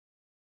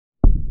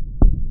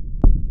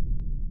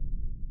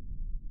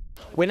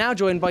We're now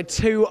joined by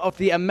two of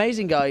the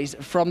amazing guys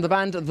from the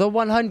band The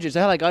 100.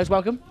 So hello guys,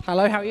 welcome.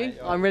 Hello, how are you?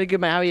 I'm really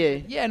good, mate. How are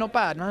you? Yeah, not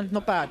bad, man.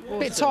 Not bad. Awesome.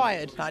 Bit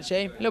tired,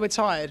 actually. A little bit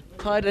tired.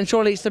 Tired and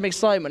surely some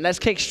excitement. Let's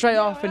kick straight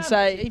off and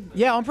say...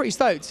 Yeah, I'm pretty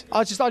stoked.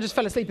 I just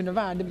fell asleep in the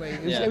van, didn't we?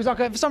 It was like,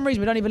 for some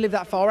reason, we don't even live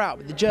that far out,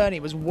 but the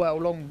journey was well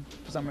long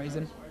for some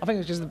reason. I think it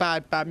was just a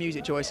bad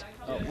music choice.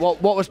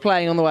 What was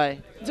playing on the way?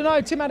 I don't know,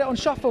 Tim had it on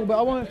shuffle, but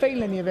I wasn't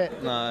feeling any of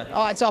it. No.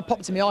 So I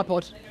popped it in my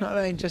iPod. You know what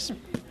I mean? Just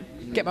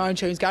get my own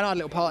tunes going. I had a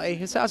little party.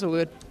 That's all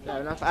good.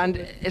 Fair enough. And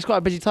it's quite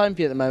a busy time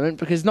for you at the moment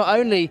because not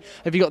only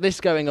have you got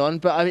this going on,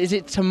 but is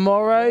it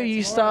tomorrow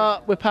you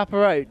start with Papa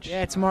Roach?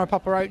 Yeah, tomorrow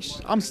Papa Roach.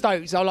 I'm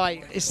stoked. So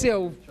it's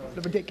still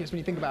ridiculous when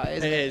you think about it,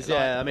 isn't it? It is,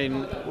 yeah. I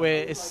mean,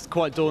 it's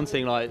quite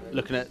daunting, like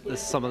looking at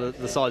some of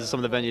the size of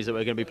some of the venues that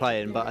we're going to be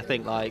playing. But I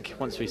think like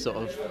once we sort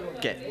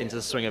of get into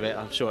the swing of it,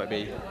 I'm sure it'd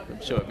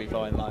be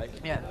fine. Like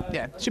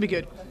yeah, should be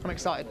good. I'm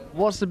excited.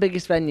 What's the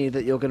biggest venue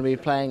that you're going to be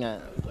playing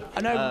at?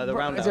 I know. The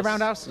Roundhouse. Is it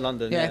Roundhouse?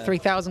 London. Yeah,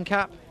 3,000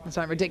 cap.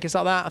 Something ridiculous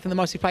like that. I think the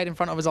most we played in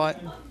front of was like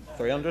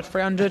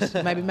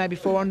 300, maybe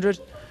 400.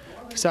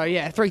 So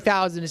yeah,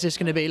 3,000 is just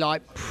going to be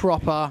like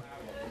proper.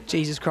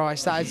 Jesus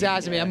Christ, that's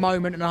going to be a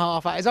moment and a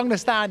half. As I'm going to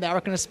stand there, I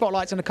reckon the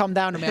spotlight's going to come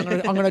down on me.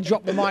 I'm going to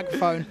drop the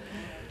microphone.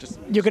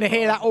 You're going to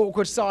hear that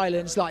awkward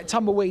silence, like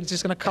tumbleweed's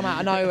just going to come out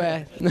of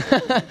nowhere.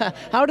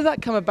 How did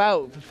that come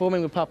about,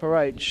 performing with Papa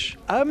Roach?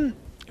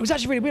 It was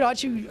actually really weird.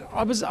 Actually,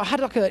 I had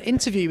like an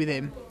interview with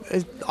him.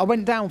 I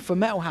went down for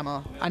Metal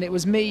Hammer, and it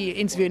was me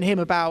interviewing him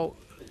about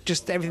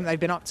just everything they've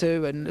been up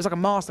to, and it was like a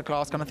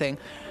masterclass kind of thing.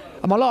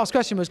 And my last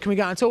question was, can we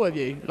go on tour with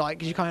you? Like,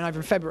 because you're coming over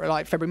in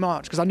February,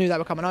 March, because I knew they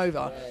were coming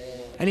over.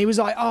 And he was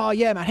like, oh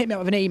yeah, man, hit me up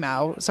with an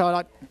email. So I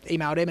like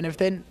emailed him and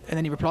everything, and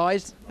then he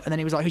replied, and then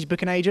he was like, who's your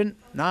booking agent?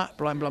 Nah,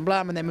 blah, blah,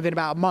 blah. And then within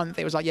about a month,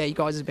 it was like, yeah, you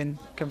guys have been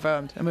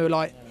confirmed. And we were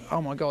like,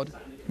 oh my God,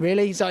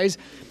 really? So it's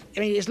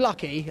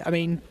lucky,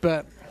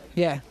 but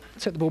yeah,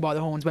 took the ball by the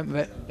horns, went with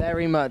it.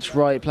 Very much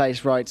right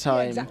place, right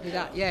time. Yeah, exactly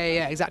that.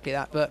 Yeah, exactly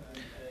that. But,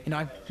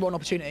 what an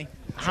opportunity.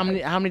 How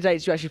many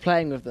dates are you actually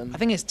playing with them? I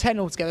think it's 10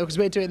 altogether, because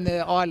we're doing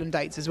the Ireland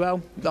dates as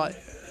well.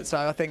 So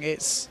I think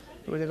it's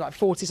like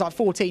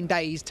 14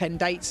 days, 10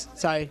 dates.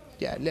 So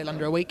yeah, a little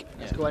under a week.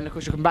 That's cool. And of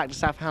course you'll come back to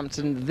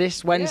Southampton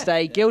this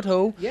Wednesday,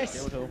 Guildhall. Yes.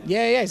 Guildhall.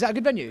 Yeah. Is that a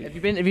good venue? Have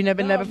you never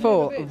been there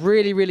before?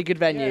 Really, really good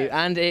venue,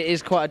 and it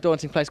is quite a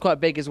daunting place, quite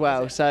big as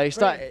well. So is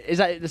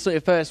that the sort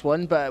of first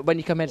one? But when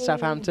you come here to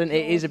Southampton,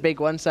 it is a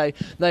big one. So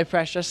no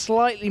pressure.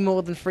 Slightly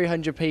more than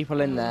 300 people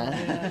in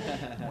there.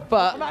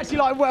 But I'm actually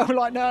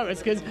nervous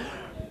because.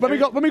 When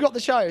we got the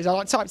shows,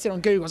 I typed in on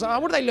Google. I was like, oh,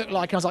 what do they look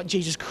like? And I was like,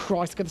 Jesus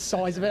Christ, look at the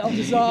size of it. I was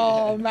just,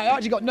 oh mate, I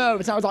actually got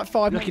nervous. And I was like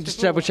 5 minutes.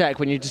 Just double check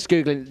when you're just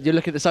googling. You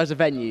look at the size of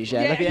venues,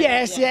 yeah.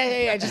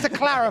 Yeah. Just to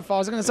clarify, I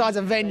was looking at the size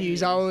of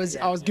venues. I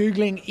was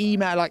googling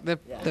email like the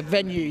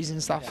venues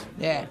and stuff.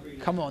 Yeah,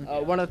 come on.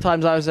 One of the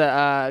times I was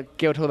at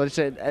Guildhall, there's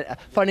a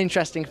fun,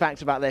 interesting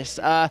fact about this.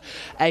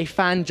 A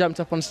fan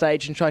jumped up on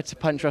stage and tried to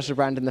punch Russell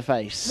Brand in the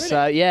face. Really?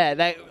 So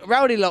yeah,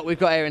 rowdy lot we've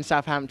got here in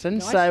Southampton.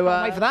 Nice. So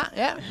can't wait for that.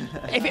 Yeah.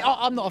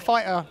 I'm not a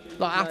fighter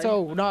at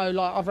all. No,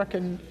 I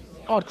reckon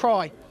I'd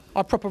cry.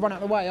 I'd proper run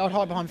out of the way. I'd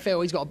hide behind Phil.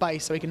 He's got a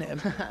base so he can hit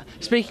him.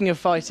 Speaking of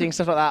fighting,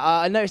 stuff like that,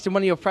 I noticed in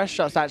one of your press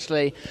shots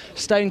actually,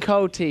 Stone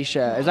Cold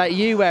T-shirt. Is that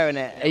you wearing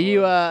it? Are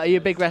you a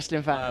big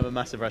wrestling fan? I'm a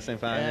massive wrestling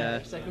fan.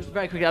 Yeah. So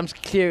very quickly, I'm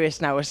just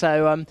curious now.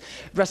 So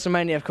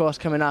WrestleMania, of course,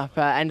 coming up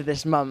end of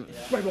this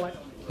month. Bray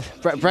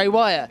Wyatt. Bray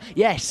Wyatt.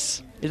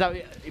 Yes. Is that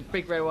a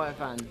big Bray Wyatt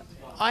fan?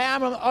 I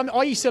am.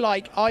 I used to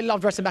I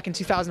loved wrestling back in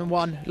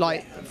 2001,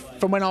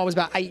 from when I was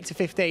about 8 to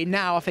 15.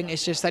 Now I think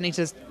it's just they need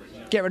to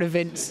get rid of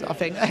Vince. I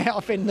think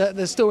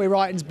the story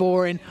writing's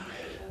boring.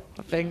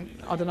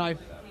 I don't know. I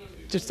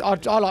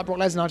like Brock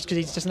Lesnar just because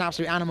he's just an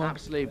absolute animal.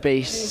 Absolute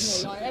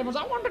beast. Everyone's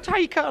like,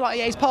 Undertaker.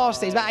 He's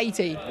past it. He's about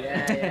 80.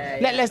 Yeah.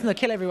 Let Lesnar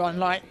kill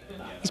everyone.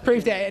 He's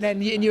proved it, and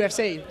then in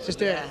UFC, just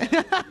do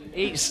it.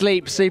 Eat,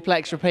 sleep,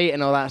 suplex, repeat,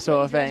 and all that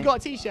sort of thing. He's got a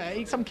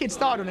T-shirt. Some kid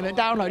started on him at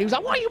Download. He was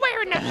like, "Why are you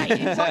wearing that, mate?"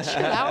 He was like,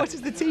 "Chill out, it's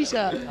just the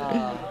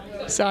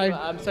T-shirt."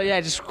 So yeah,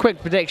 just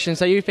quick prediction.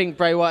 So you think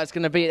Bray Wyatt's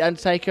going to beat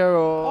Undertaker,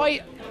 or?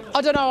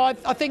 I don't know.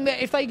 I think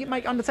that if they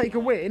make Undertaker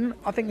win,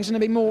 I think it's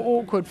going to be more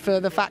awkward for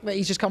the fact that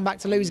he's just come back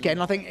to lose again.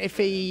 I think if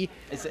he...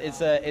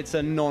 It's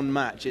a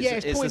non-match.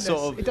 It's the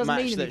sort of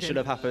match that should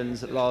have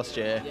happened last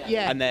year.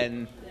 Yeah. And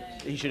then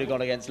he should have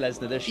gone against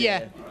Lesnar this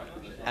year.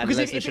 Yeah. Because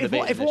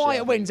if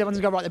Wyatt wins, everyone's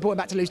going to go, right, they brought him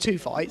back to lose 2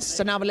 fights.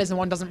 So now the Lesnar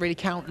one doesn't really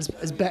count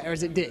as better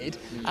as it did.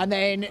 And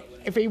then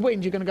if he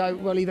wins, you're going to go,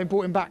 well, they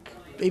brought him back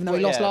even though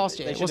he lost last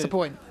year. What's the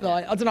point?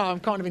 I don't know,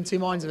 I'm kind of in 2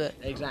 minds of it.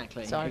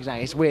 Exactly.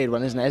 It's a weird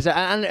one, isn't it?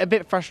 And a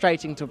bit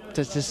frustrating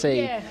to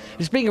see. Yeah.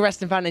 Just being a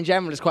wrestling fan in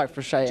general is quite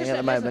frustrating at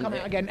the moment. Come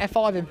out again,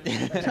 F5 him.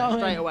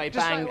 Straight away,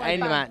 bang,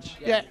 end the match.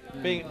 Yeah.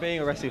 Being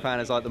a wrestling fan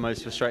is the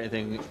most frustrating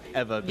thing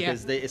ever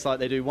because it's like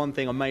they do one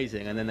thing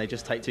amazing and then they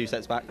just take 2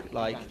 steps back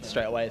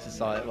straight away. It's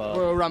just like, well...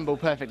 Royal Rumble,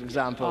 perfect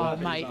example. Oh,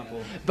 mate.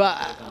 But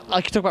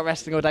I could talk about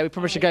wrestling all day. We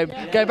probably should go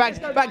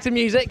back to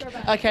music.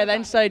 Okay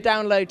then, so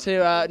download to...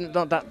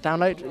 not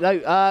download. Roach. No,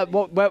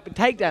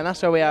 Takedown.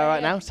 That's where we are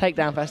right now. It's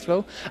Takedown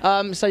Festival.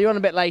 So you're on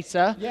a bit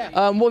later.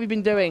 Yeah. What have you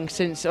been doing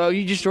since? Oh,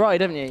 you just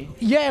arrived, haven't you?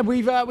 Yeah,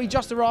 we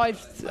just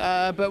arrived,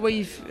 but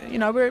we're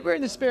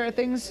in the spirit of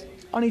things.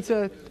 I need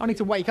to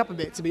wake up a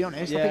bit, to be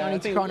honest. I think I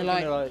need to kind of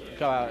like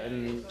go out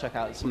and check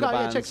out some of the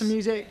bands. check some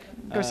music,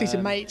 go see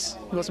some mates.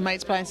 We've got some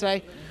mates playing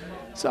today.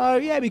 So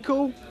yeah, it'd be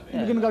cool.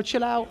 We're gonna go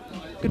chill out.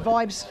 Good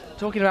vibes.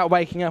 Talking about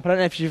waking up, I don't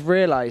know if you've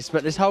realised,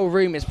 but this whole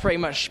room is pretty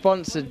much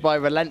sponsored by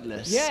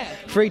Relentless. Yeah.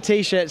 Free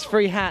T-shirts,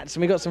 free hats,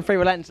 and we got some free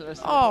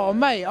Relentless. Oh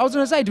mate, I was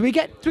gonna say, do we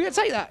get to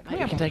take that?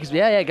 You can take us.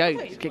 Yeah, go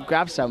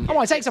grab some. I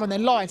might take some and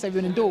then lie and say we've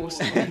been endorsed.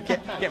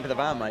 Get for the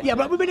van, mate. Yeah,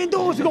 but we've been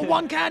endorsed. We've got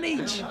 1 can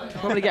each.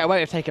 Probably get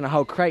away with taking a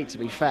whole crate, to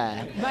be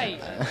fair.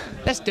 Mate,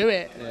 let's do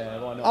it. Yeah,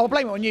 why not? I'll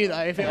blame it on you though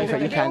if it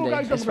all You can do.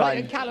 goes It's wrong.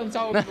 fine. Callum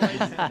told me.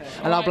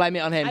 And I'll blame it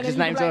on him because his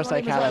name's also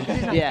Callum.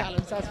 Yeah.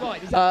 Callum, so it's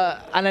fine.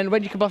 And then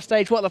when you come off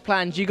stage, what are the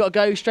plans? You got to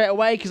go straight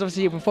away because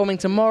obviously you're performing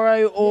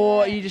tomorrow,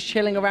 or are you just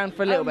chilling around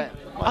for a little bit?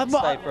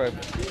 Stay for a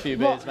few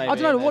beers, maybe. I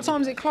don't know. What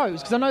time does it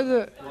close? Because I know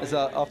that. It's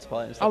after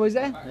party and stuff. Oh, is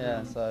there?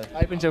 Yeah, so.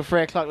 Open till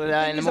 3 o'clock in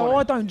the So morning.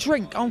 I don't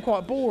drink. I'm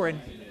quite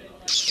boring.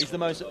 He's the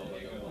most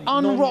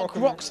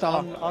Rock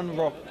star.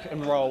 unrock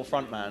and roll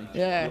frontman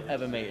Yeah. you'll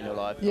ever meet in your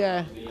life.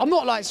 Yeah. I'm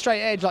not like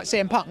straight edge like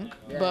CM Punk,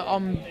 but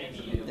I'm.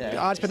 Yeah.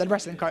 I had to put the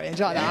wrestling coat in,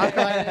 like that.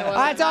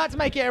 I had to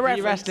make it a reference.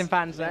 You wrestling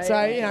fans, eh? So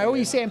all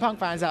you CM Punk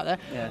fans out there.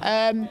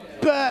 Yeah.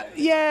 But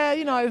yeah,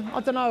 I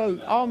don't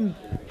know.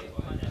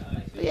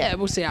 Yeah,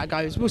 we'll see how it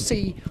goes. We'll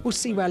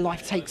see where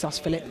life takes us,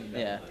 Philip.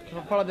 Yeah.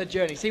 Follow the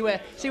journey. See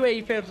where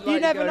you feel. Like You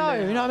never know.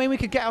 there. You know what I mean? We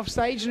could get off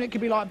stage and it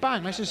could be like,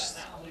 bang, let's just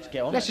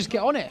Get on just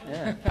get on it.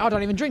 Yeah. I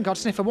don't even drink. I'd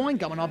sniff a wine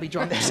gum and I'll be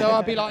drunk. So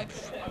I'll be like,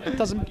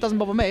 doesn't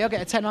bother me. I'll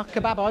get a tenner,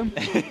 kebab home,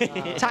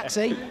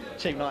 taxi.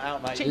 Cheap night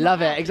out, mate.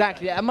 Love it.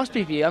 Exactly. Yeah, it must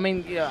be for you. I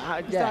mean,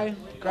 yeah. So,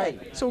 Great.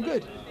 It's all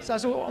good. So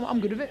that's all, I'm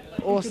good with it.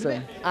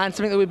 Awesome. And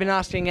something that we've been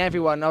asking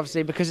everyone,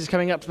 obviously, because it's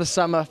coming up to the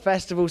summer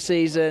festival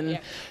season,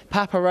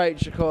 Papa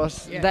Roach, of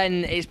course,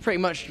 then it's pretty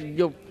much,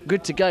 you're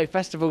good to go.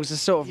 Festivals are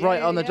sort of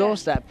right on the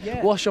doorstep.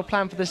 Yeah. What's your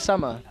plan for this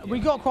summer?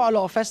 We've got quite a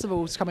lot of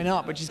festivals coming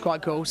up, which is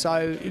quite cool.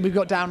 So we've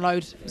got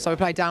Download, so we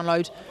play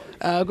Download.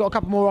 We've got a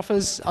couple more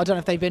offers. I don't know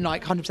if they've been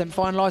like 100%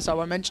 finalised, so I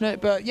won't mention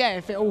it. But yeah,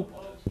 if it all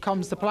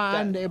comes to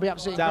plan, it'll be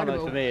absolutely Download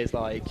incredible. for me is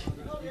like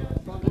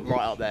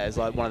right up there. It's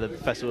like one of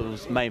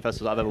the main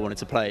festivals I've ever wanted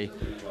to play.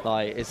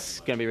 Like it's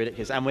going to be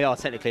ridiculous, and we are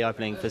technically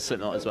opening for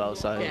Slipknot as well.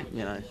 So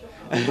you know,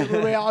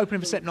 we are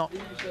opening for Slipknot.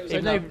 So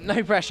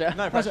no pressure.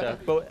 no pressure.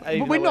 But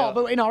We're not,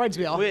 but in our heads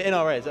we are. We're in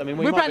our heads. I mean,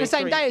 We're playing the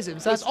same day as them,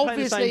 so that's we're playing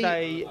the obviously.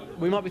 same day.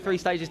 We might be 3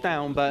 stages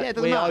down, but it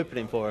doesn't we're matter.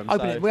 opening for them.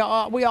 Opening.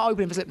 So. We are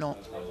opening for Slipknot.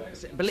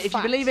 If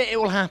you believe it, it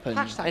will happen.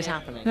 Hashtag It's it.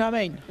 happening. You know what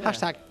I mean?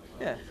 Hashtag.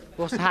 Yeah.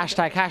 What's the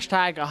hashtag?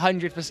 Hashtag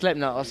 100 for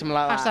Slipknot or something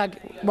like that.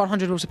 Hashtag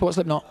 100 will support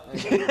Slipknot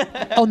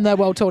on their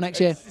world tour next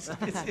year.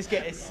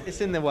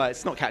 It's in the way.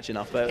 It's not catching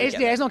up, but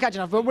It's not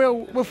catching up, but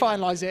we'll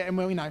finalise it and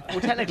we'll.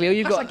 Well, technically, all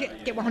you've got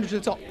Get 100 to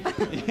the top.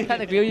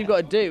 technically all you've got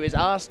to do is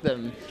ask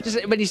them.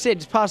 Just when you see it,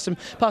 just pass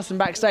them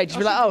backstage. Just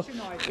be like, oh,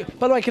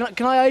 by the way,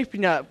 can I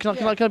open you up? Can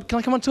I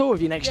come on tour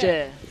with you next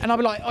year? And I'll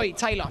be like, oi,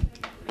 Taylor,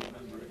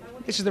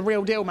 this is the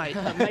real deal, mate.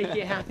 Make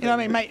it happen. You know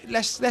what I mean, mate?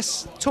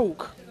 Let's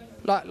talk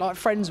like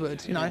friends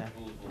would, you know. Yeah.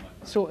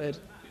 Sorted.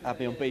 Have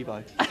me on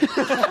Bebo.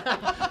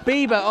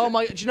 Bieber, oh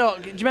my, do you know?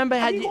 Do you remember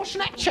Have you got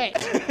Snapchat?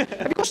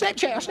 Have you got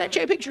Snapchat? I'll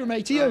Snapchat a picture of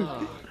me to you.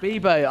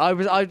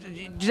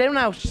 Bebo, does anyone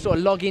else just sort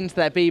of log into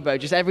their Bebo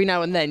just every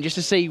now and then just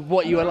to see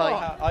what you were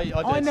like?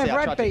 I never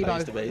had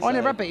Bebo. I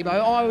never had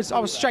Bebo. I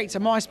was straight to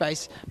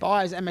MySpace, but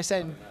I was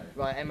MSN.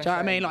 Right, Do you know what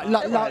I mean? Like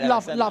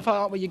love her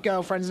up with your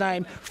girlfriend's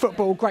name.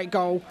 Football, great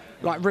goal,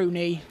 like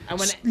Rooney. And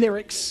when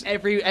lyrics.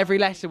 Every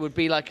letter would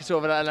be like a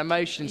sort of an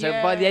emotion. So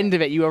Yeah. by the end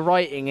of it, you were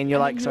writing, and you're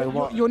like, sorry,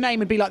 what? Your name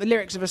would be like the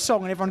lyrics of a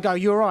song, and everyone go,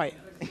 "You're right."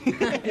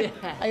 And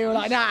you're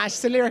like, nah, it's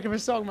the lyric of a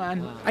song,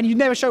 man. And you'd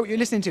never show what you're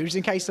listening to, just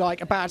in case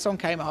like a bad song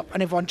came up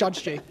and everyone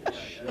judged you.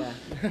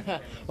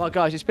 Well,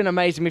 guys, it's been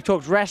amazing. We've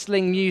talked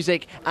wrestling,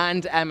 music,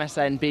 and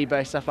MSN,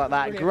 Bebo, stuff like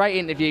that. Brilliant. Great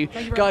interview.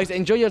 very Guys,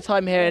 enjoy your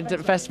time here at the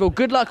festival.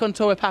 Good luck on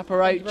tour with Papa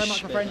Roach. Thank you very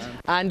much, my friend.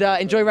 And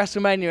enjoy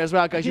WrestleMania as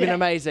well, guys. You've been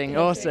amazing.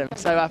 Awesome.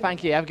 So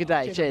thank you. Have a good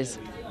day. Cheers.